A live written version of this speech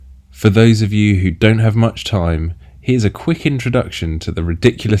For those of you who don't have much time, here's a quick introduction to the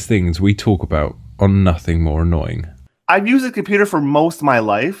ridiculous things we talk about on Nothing More Annoying. I've used a computer for most of my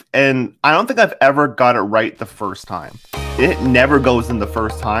life, and I don't think I've ever got it right the first time. It never goes in the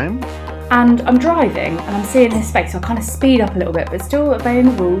first time. And I'm driving, and I'm seeing this space, so I kind of speed up a little bit, but still obeying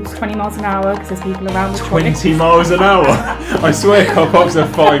the rules, 20 miles an hour, because there's people around the 20 miles an hour? I swear car parks are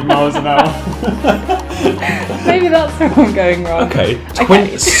 5 miles an hour. Maybe that's where I'm going wrong. Okay.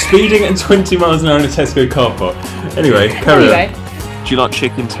 Speeding at 20 miles an hour in a Tesco car park. Anyway, carry on. Do you like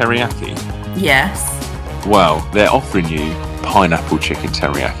chicken teriyaki? Yes. Well, they're offering you pineapple chicken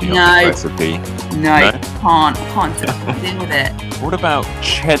teriyaki on the recipe. No, can't deal with it. What about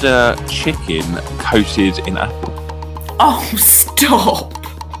cheddar chicken coated in apple? Oh, stop.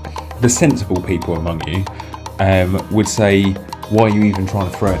 The sensible people among you would say, why are you even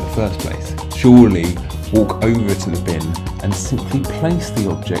trying to throw it in the first place? Surely walk over to the bin and simply place the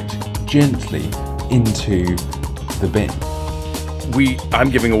object gently into the bin. I'm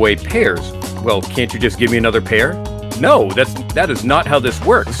giving away pears. Well, can't you just give me another pear? No, that is not how this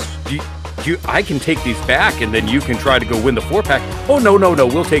works. I can take these back and then you can try to go win the 4-pack. Oh, no,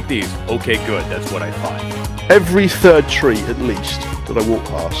 we'll take these. Okay, good, that's what I thought. Every third tree, at least, that I walked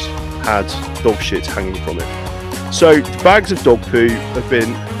past had dog shit hanging from it. So bags of dog poo have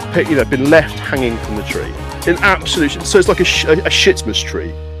been left hanging from the tree. In absolute, so it's like a Shitsmas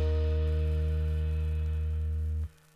tree.